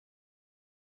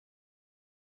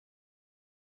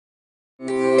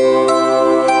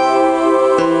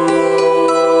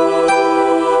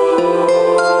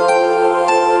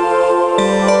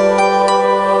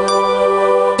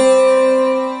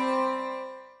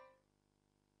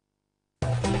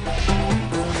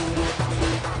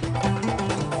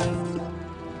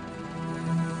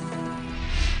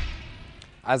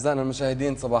أعزائنا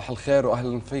المشاهدين صباح الخير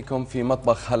وأهلا فيكم في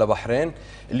مطبخ هلا بحرين.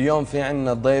 اليوم في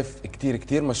عنا ضيف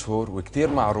كتير مشهور وكتير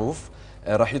معروف.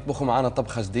 راح يطبخوا معنا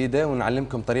طبخة جديدة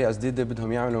ونعلمكم طريقة جديدة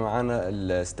بدهم يعملوا معنا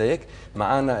الستيك.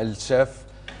 معنا الشيف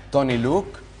توني لوك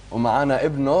ومعنا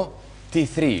ابنه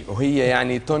T3 وهي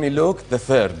يعني توني لوك the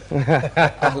third.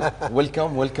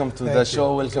 Welcome to the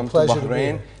show. Welcome to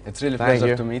Bahrain. It's really a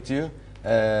pleasure to meet you.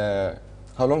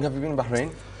 How long have you been in Bahrain?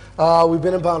 We've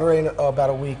been in Bahrain about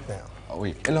a week now.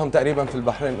 week. لهم تقريبا في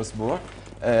البحرين أسبوع.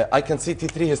 I can see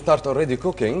T3 has started already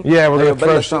cooking. Yeah, we're gonna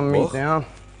throw some meat down.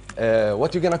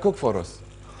 What you gonna cook for us?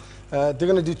 They're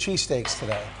gonna do cheesesteaks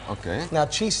today. Okay. Now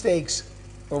cheesesteaks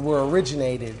were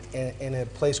originated in a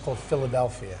place called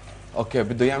Philadelphia. اوكي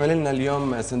بده يعمل لنا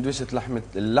اليوم سندويشة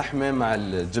اللحمة مع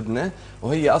الجبنة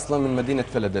وهي أصلا من مدينة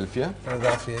فيلادلفيا.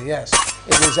 Philadelphia, yes.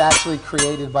 It was actually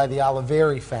created by the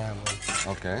Oliveri family.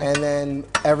 Okay. And then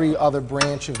every other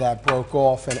branch of that broke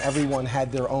off and everyone had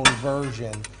their own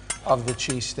version of the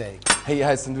cheesesteak.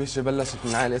 هاي السندويشة بلشت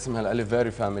من عائلة اسمها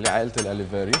الأليفيري فاميلي، عائلة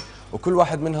الأليفيري، وكل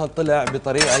واحد منها طلع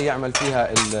بطريقة يعمل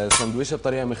فيها السندويشة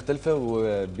بطريقة مختلفة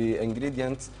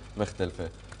وبإنجريدينتس مختلفة.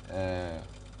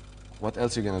 What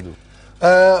else are you gonna do?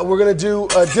 We're gonna do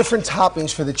different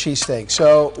toppings for the cheesesteak. So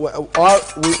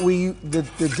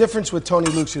the difference with Tony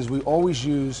Luke's is we always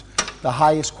use the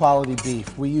highest quality beef.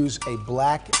 We use a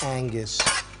black Angus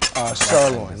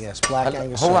sirloin. Yes, black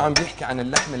Angus. هو عم بيحكي عن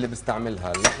اللحمة اللي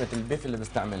بيستعملها، لحمة البيف اللي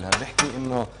بيستعملها، بيحكي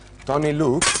إنه توني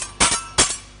لوك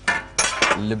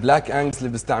البلاك أنجس اللي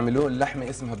بيستعملوه اللحمة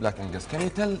اسمها black Angus. Can you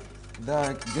tell the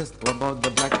guest about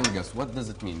the black Angus? What does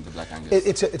it mean, the black Angus?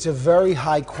 It's a very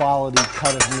high quality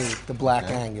cut of meat, the black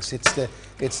Angus.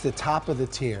 It's the top of the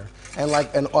tier,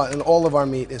 and all of our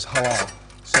meat is halal.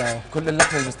 So كل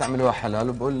اللحمة اللي بيستعملوها حلال،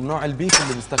 وبقول نوع البيف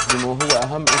اللي بيستخدموه هو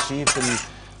أهم شيء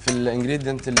في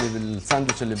الانجريدينت اللي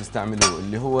بالساندويتش اللي بيستعملوه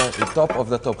اللي هو التوب اوف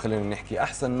ذا توب. خلينا نحكي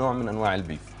أحسن نوع من أنواع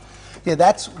البيف. Yeah,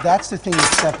 that's the thing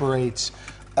that separates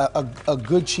a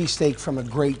good cheesesteak from a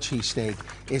great cheesesteak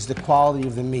is the quality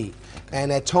of the meat. And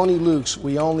at Tony Luke's,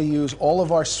 we only use all of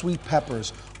our sweet peppers,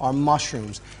 our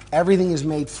mushrooms. Everything is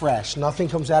made fresh. Nothing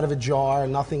comes out of a jar,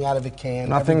 nothing out of a can.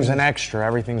 Nothing's an extra.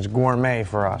 Everything's gourmet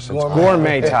for us. It's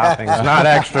gourmet toppings, not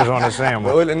extras on a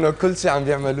sandwich. بقول إنه كل شيء عم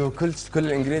بيعملوه، كل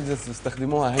الانجريدينتس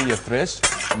بيستخدموها هي فريش،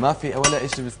 ما في ولا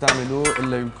شيء بيستعملوه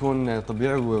إلا يكون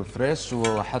طبيعي وفريش،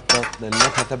 وحتى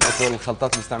النكهة تبعته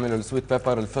الخلطات اللي بيستعملوا السويت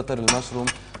بيبر، الفطر، المشروم،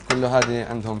 كله هذه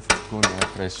عندهم تكون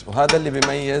فريش، وهذا اللي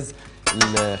بيميز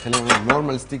خلينا نقول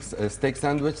normal steak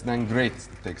sandwich than great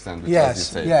steak sandwich.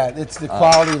 Yes, yeah, it's the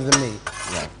quality of the meat.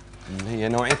 Yeah. هي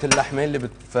نوعية اللحمة اللي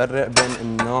بتفرق بين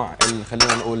النوع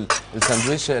خلينا نقول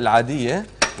الساندويشة العادية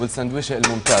والساندويشة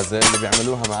الممتازة اللي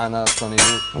بيعملوها معنا توني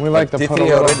لوك. We like to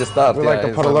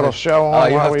put a little show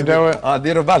on while we do it.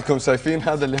 ديروا بالكم شايفين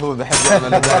هذا اللي هو بحب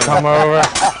يعمله دائما. Come over,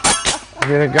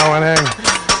 get it going in.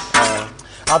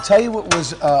 I'll tell you what was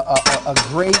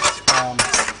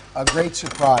a great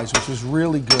surprise, which was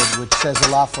really good, which says a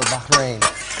lot for Bahrain.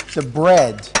 The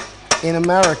bread in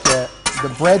America,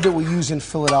 the bread that we use in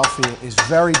Philadelphia is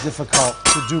very difficult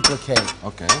to duplicate.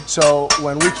 Okay. So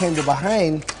when we came to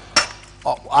Bahrain,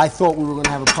 I thought we were going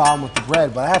to have a problem with the bread,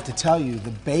 but I have to tell you,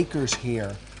 the bakers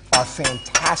here are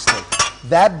fantastic.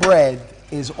 That bread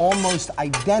is almost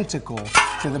identical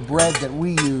to the bread that we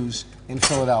use in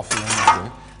Philadelphia. Okay.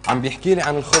 عم بيحكي لي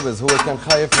عن الخبز. هو كان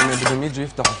خايف لما بدهم يجوا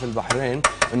يفتحوا في البحرين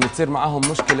انه تصير معاهم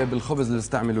مشكله بالخبز اللي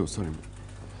بيستعملوه. سوري،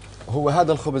 هو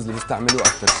هذا الخبز اللي بيستعملوه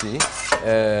اكثر شيء.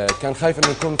 كان خايف انه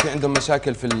يكون في عندهم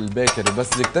مشاكل في البيكري،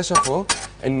 بس اللي اكتشفوا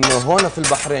انه هون في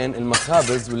البحرين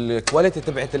المخابز والكواليتي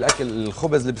تبعت الاكل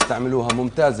الخبز اللي بيستعملوها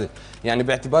ممتازه، يعني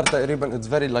باعتبار تقريبا it's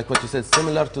very like what you said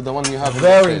similar to the one you have.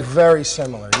 Very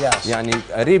similar, yes. يعني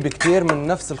قريب كثير من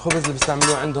نفس الخبز اللي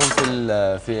بيستعملوه عندهم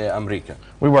في امريكا.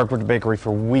 We worked with the bakery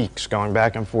for weeks, going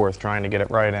back and forth, trying to get it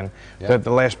right. And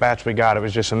the last batch we got, it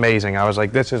was just amazing. I was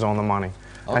like, this is on the money.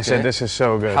 Okay. I said, this is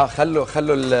so good. خلوا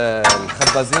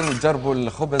الخبازين يجربوا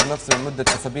الخبز نفسه لمدة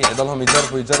أسابيع، يضلهم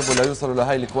يجربوا ليوصلوا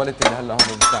لهاي الكواليتي اللي هلا هم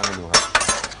بيستعملوها.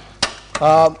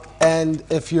 And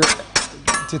if you're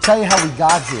to tell you how we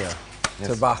got here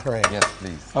to Bahrain. Yes,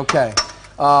 please. Okay.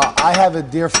 I have a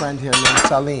dear friend here named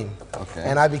Salim. Okay.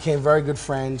 And I became very good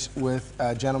friends with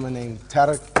a gentleman named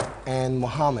Tarek and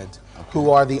Mohammed, who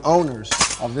are the owners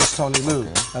of this Tony Luke.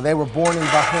 Okay. Now they were born in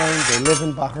Bahrain, they live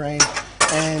in Bahrain,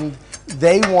 and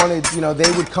they wanted,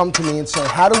 they would come to me and say,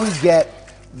 how do we get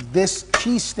this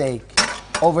cheesesteak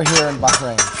over here in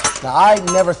Bahrain? Now I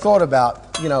never thought about,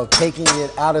 taking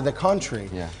it out of the country.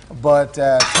 Yeah. But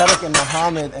Tarek and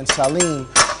Mohammed and Salim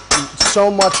so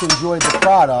much enjoyed the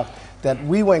product that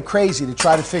we went crazy to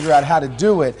try to figure out how to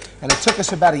do it, and it took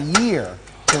us about a year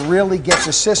to really get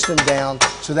the system down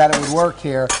so that it would work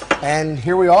here. And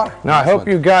here we are. Now I hope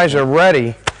you guys are ready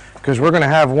because we're going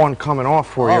to have one coming off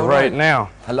for you right now.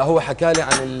 هلا هو حكى لي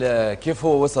عن كيف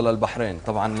هو وصل للبحرين.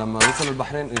 طبعا لما وصل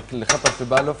البحرين اللي خطر في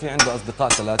باله في عنده اصدقاء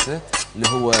ثلاثه اللي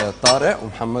هو طارق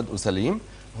ومحمد وسليم.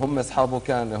 هم اصحابه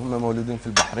هم مولودين في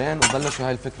البحرين وبلشوا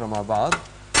هاي الفكره مع بعض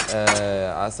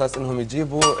على اساس انهم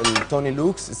يجيبوا التوني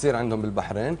لوكس يصير عندهم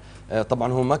بالبحرين.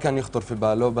 طبعا هو ما كان يخطر في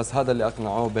باله بس هذا اللي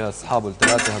اقنعوه باصحابه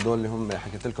الثلاثه هدول اللي هم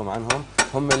حكيت لكم عنهم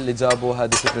هم اللي جابوا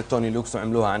هذه فكره توني لوكس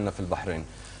وعملوها عندنا في البحرين.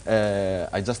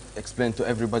 I just explained to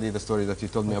everybody the story that you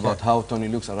told me about how Tony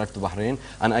Luke's arrived to Bahrain,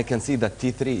 and I can see that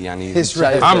T3 يعني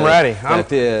I'm ready.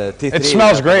 It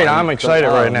smells great. I'm excited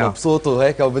right now. مبسوط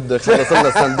وهيك وبده يخلص لنا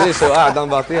الساندويش وقاعد عم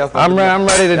بعطيها. I'm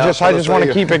ready to I just want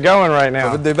to keep it going right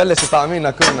now. بده يبلش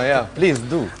يطعمينا كلنا. Please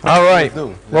do. All right.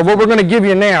 Well, what we're going to give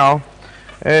you now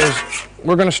is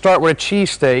we're going to start with a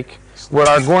cheesesteak with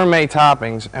our gourmet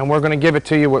toppings, and we're going to give it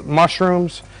to you with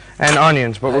mushrooms and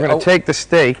onions, but we're going to take the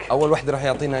steak. أول وحدة راح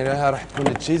يعطينا إياها راح تكون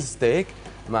التشيز ستيك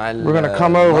مع We're going to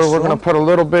come over, we're going to put a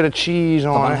little bit of cheese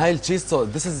on. طبعا هاي التشيز صوص.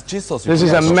 This is cheese sauce. This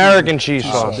is American cheese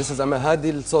sauce. This is هذه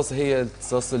الصوص هي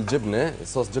صوص الجبنة،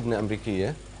 صوص جبنة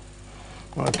أمريكية.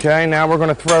 Okay, now we're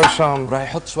going to throw some راح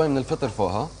يحط شوي من الفطر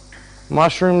فوقها.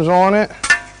 mushrooms on it.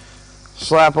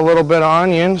 Slap a little bit of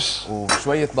onions.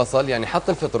 وشوية بصل يعني حط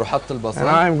الفطر وحط البصل. And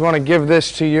I'm going to give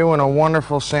this to you in a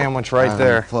wonderful sandwich right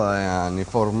there. يعني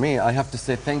for me I have to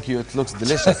say thank you. It looks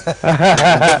delicious.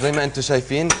 زي ما أنتم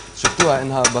شايفين شفتوها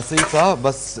إنها بسيطة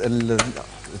بس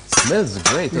it smells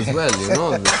great as well. You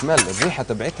know the smell الريحة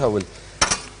تبعتها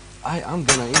I'm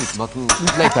gonna eat but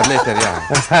later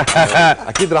يعني.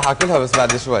 أكيد راح أكلها بس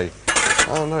بعد شوي.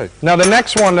 Now the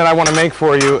next one that I want to make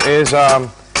for you is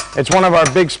it's one of our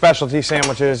big specialty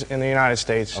sandwiches in the United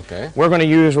States. Okay. We're going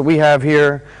to use what we have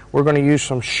here. We're going to use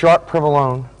some sharp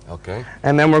provolone. Okay.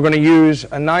 And then we're going to use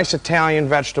a nice Italian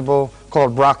vegetable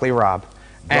called broccoli rabe.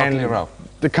 Broccoli rabe.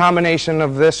 The combination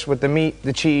of this with the meat,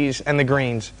 the cheese, and the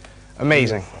greens,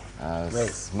 amazing.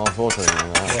 مظبوط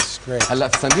يعني. Yes, great. هلا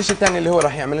في الساندويش الثاني اللي هو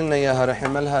راح يعمل لنا اياها راح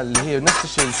يعملها اللي هي نفس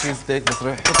الشيء التشيز ستيك بس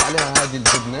راح يحط عليها هذه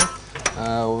الجبنه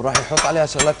وراح يحط عليها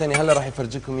شغلات ثانيه هلا راح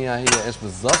يفرجيكم اياها هي ايش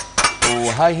بالضبط.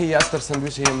 وهاي هي اكثر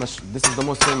ساندويش هي مش this is the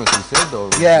most famous you said or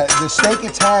Yeah, the steak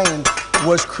Italian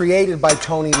was created by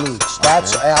Tony Luke's.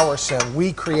 That's our sandwich.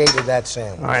 We created that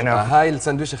sandwich. I know. هاي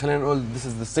الساندويش خلينا نقول this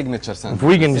is the signature If sandwich.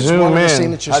 we can It's zoom one of the in.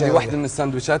 signature هذه واحدة sandwiches. من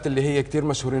الساندويشات اللي هي كثير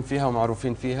مشهورين فيها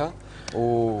ومعروفين فيها.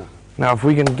 Now if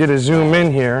we can get a zoom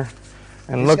in here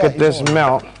and look at this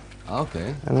melt.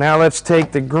 Okay. And now let's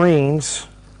take the greens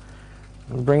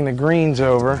and bring the greens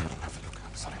over.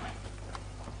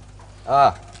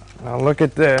 Now look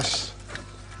at this.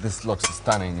 This looks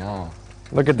stunning.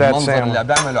 Look at that المنظر اللي sandwich. عم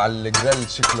بيعملوا على الجريل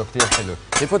شكله كثير حلو.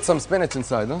 He put some spinach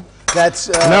inside, huh? That's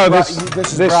No, this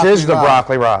this is the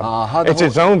broccoli rabe. هذا It's هو.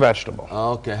 its own vegetable.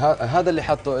 اوكي هذا اللي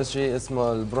حطه شيء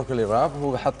اسمه البروكولي راب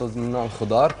هو حطه من نوع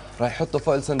الخضار راح يحطه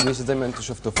فوق الساندويش زي ما انتم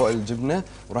شفتوا فوق الجبنه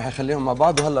وراح يخليهم مع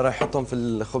بعض وهلا راح يحطهم في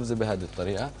الخبزه بهذه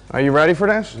الطريقه. Are you ready for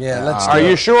this? Yeah, let's Are do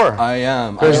you it. sure? I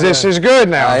am. Because this is good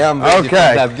now. I am ready for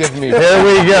Okay. that. Give me. Here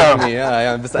we go. Give me.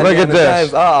 Yeah. بس Look at أنا this.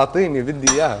 جاهز. اعطيني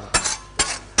بدي اياها.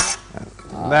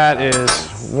 That is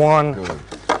one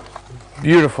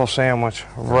beautiful sandwich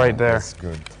right there. That's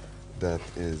good. That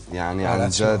is يعني Oh, عن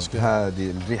that smells جد good.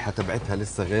 هذه الريحه تبعتها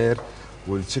لسه غير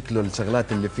والشكله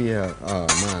الشغلات اللي فيها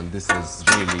man this is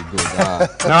really good.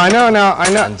 Now I know.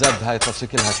 عن جد هاي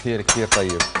شكلها كثير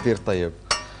طيب كثير طيب.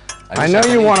 I know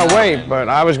you want to wait, but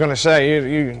I was going to say,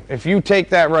 if you take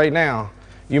that right now,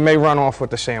 you may run off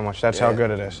with the sandwich. That's how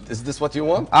good it is. Is this what you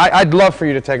want? I'd love for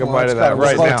you to take a bite of that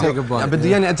right Take now. a bite. بدي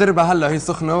يعني اجربها هلا هي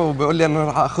سخنه وبيقول لي انه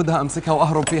راح اخذها امسكها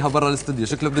واهرب فيها برا الاستوديو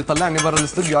شكله بده يطلعني برا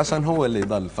الاستوديو عشان هو اللي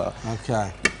يضل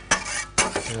Okay.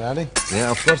 You ready?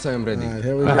 Yeah, of course I am ready. All right,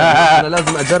 here we go. انا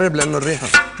لازم اجرب لانه الريحه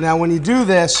Now, when you do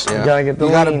this, You gotta get the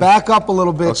you got to lean. back up a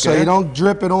little bit so Okay. you don't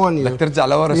drip it on you. بدك ترجع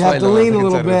لورا You شوي have to لما lean a بدك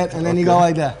little تجرب. bit, and then you go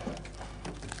like that.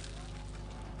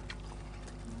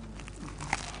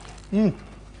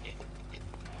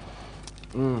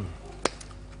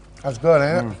 That's good,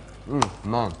 ain't it?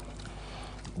 Man,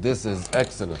 this is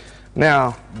excellent.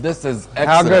 Now, This is excellent.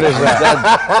 How good is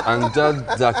that? عن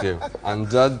جد زكي. عن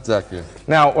جد زكي.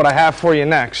 now what I have for you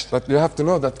next. But you have to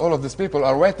know that all of these people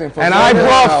are waiting for And food. I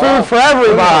brought food for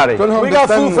everybody. كلهم We got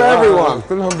food for بيستنوا. everyone.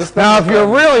 كلهم بيستنوا. Now, if you're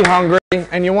really hungry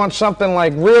and you want something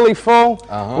like really full,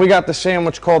 we got the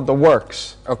sandwich called the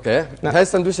works. اوكي هاي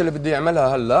السندويشه اللي بدي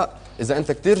اعملها هلا اذا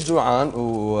انت كثير جوعان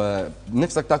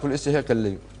ونفسك تاكل شيء هيك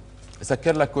اللي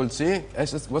يسكر لك كل شيء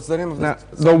ايش what's the name of Now,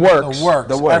 this? the works. The works,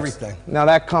 The works. everything. Now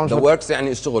that comes The with works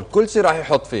يعني الشغل كل شيء راح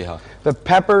يحط فيها the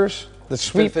peppers, the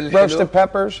sweet فلفل الحلو. roasted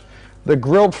peppers, the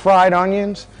grilled fried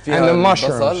onions, and the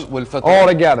mushrooms البصل والفطر. all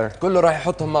together. كله راح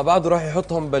يحطهم مع بعض وراح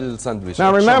يحطهم بالساندويتش.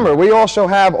 Now remember, we also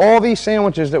have all these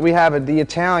sandwiches that we have at the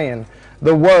Italian,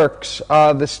 the works,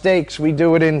 the steaks. We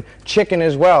do it in chicken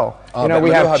as well. You know,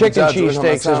 we have chicken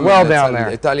cheesesteaks as well down there.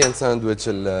 الإيطاليان ساندويتش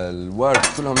الورك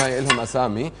كلهم هاي لهم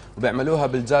أسامي وبيعملوها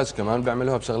بالدجاج كمان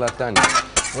بيعملوها بشغلات تانية.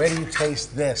 Where do you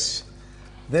taste this?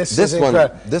 This is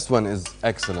incredible. This one is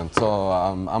excellent. So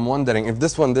I'm wondering if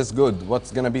this one this good,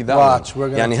 what's gonna be that Watch, one? we're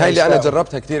gonna يعني هاي اللي taste أنا that one.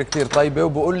 جربتها كتير طيبة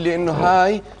وبقول لي إنه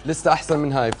هاي لسه أحسن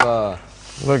من هاي ف.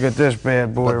 Look at this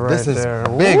bad boy right This is there.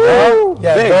 big, Woo! huh?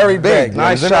 Yeah, very big.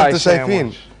 Nice زي ما انتم size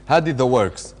شايفين sandwich. هذه the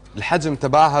works. الحجم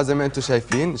تبعها زي ما انتم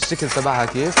شايفين، الشكل تبعها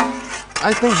كيف.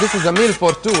 I think this is a meal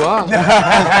for two, ها.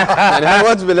 يعني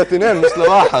هاي وجبة لاثنين مش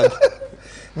لواحد.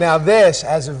 Now this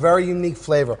has a very unique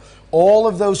flavor. All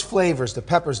of those flavors, the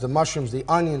peppers, the mushrooms, the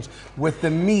onions, with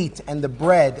the meat and the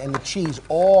bread and the cheese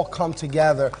all come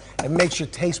together and makes your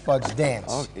taste buds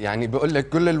dance. يعني بقول لك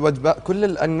كل الوجبات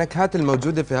كل النكهات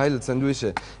الموجودة في هاي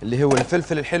السندويشة اللي هو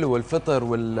الفلفل الحلو والفطر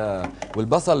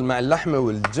والبصل مع اللحمة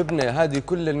والجبنة، هذه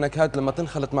كل النكهات لما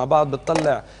تنخلط مع بعض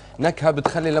بتطلع نكهة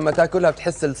بتخلي لما تاكلها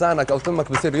بتحس لسانك أو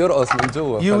تمك بصير يرقص من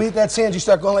جوا. You eat that sandwich, you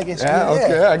start going like this. Yeah,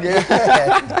 okay, again.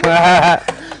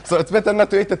 So it's better not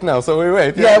to eat it now, so we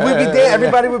wait. Yeah, we'd be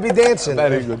everybody would be dancing.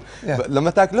 Very good. Yeah.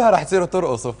 لما تاكلوها راح تصيروا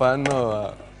ترقصوا فانه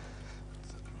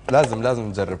لازم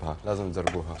نجربها، لازم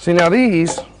نجربوها. See, now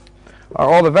these are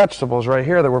all the vegetables right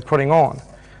here that we're putting on.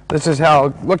 This is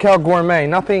how, look how gourmet,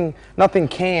 nothing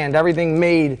canned, everything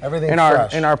made Everything in our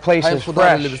هاي places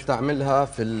الخضار اللي fresh. بستعملها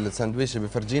في الساندويشة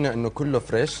بفرجينا انه كله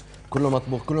فريش، كله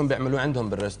مطبوخ، كلهم بيعملوه عندهم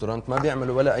بالريستورانت، ما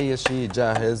بيعملوا ولا اي شيء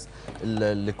جاهز.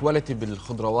 الكواليتي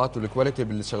بالخضروات والكواليتي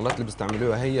بالشغلات اللي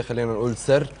بيستعملوها هي خلينا نقول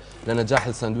سر لنجاح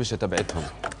الساندويشة تبعتهم.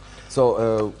 So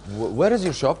where is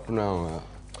your shop now?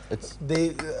 It's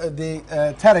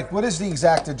Tarek, what is the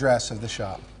exact address of the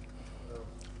shop?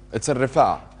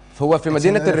 الرفاع. فهو في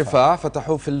مدينة الرفاع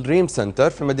فتحوه في الريم سنتر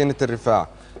في مدينة الرفاع.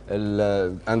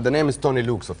 And the name is Tony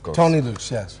Luke's of course. Tony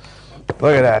Luke's, yes.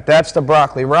 Look at that, that's the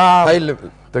broccoli rabe, هاي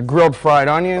the grilled fried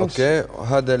onions. اوكي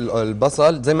وهذا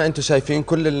البصل زي ما انتم شايفين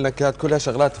كل النكهات كلها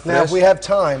شغلات Now, فريش. if we have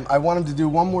time, I want him to do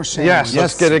one more sandwich. Yes,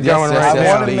 let's get it yes, going yes, right yes, I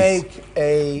now. want to please. make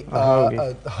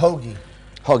a hoagie.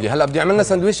 هوجي هلا بدي اعمل لنا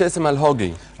سندويشه اسمها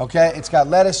الهوجي. Okay, it's got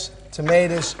lettuce,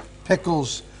 tomatoes,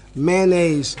 pickles,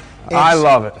 mayonnaise. I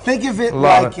love it. Think of it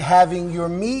Love like it. having your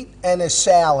meat and a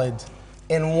salad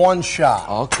in one shot.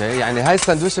 اوكي يعني هاي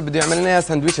السندويشه بدي اعمل لنا اياها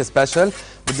سندويشه سبيشال،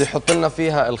 بدي احط لنا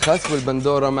فيها الخس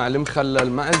والبندوره مع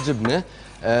المخلل مع الجبنه.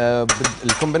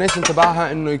 الكومبينيشن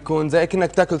تبعها انه يكون زي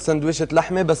كأنك تاكل سندويشه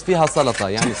لحمه بس فيها سلطه،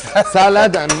 يعني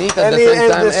salad and meat at the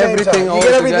same time, everything You all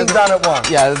get everything together. done at once.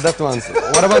 Yeah, that one.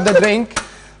 What about the drink?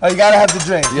 Oh, you gotta have the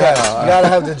drink. Yeah. Yes, you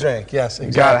gotta have the drink. Yes, exactly.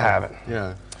 You gotta have it.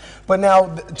 Yeah. But now,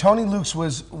 Tony Luke's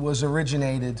was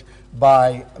originated by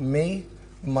me,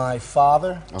 my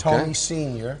father, Tony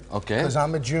Senior. Okay. Because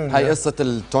I'm a junior. هاي قصة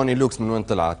التوني لوكس من وين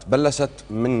طلعت؟ بلشت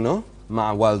منه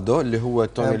مع والده اللي هو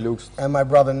توني لوكس and my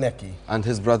brother Nicky. and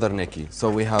his brother Nicky. So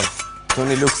we have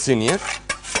Tony Luke Senior,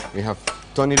 we have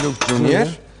Tony Luke Junior,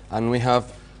 and we have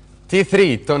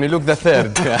T3 Tony Luke the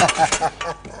Third.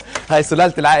 هاي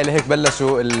سلالة العائلة هيك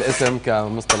بلشوا الاسم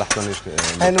كمصطلح توني.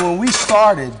 And when we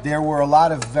started, there were a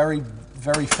lot of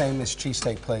very famous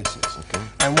cheesesteak places. Okay.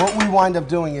 And what we wind up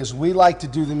doing is we like to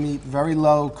do the meat very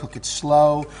low, cook it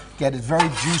slow, get it very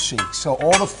juicy. So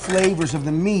all the flavors of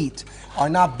the meat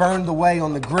are not burned away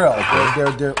on the grill.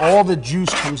 All the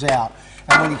juice comes out.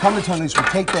 And when you come to Tony's, we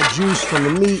take that juice from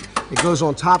the meat, it goes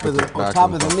on top of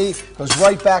the meat, goes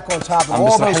right back on top, and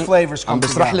all those flavors come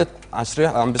together.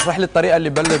 عم بشرح لي الطريقة اللي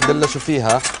بلشوا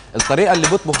فيها، الطريقة اللي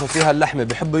بيطبخوا فيها اللحمة،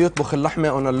 بيحبوا يطبخ اللحمة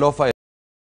on a low fire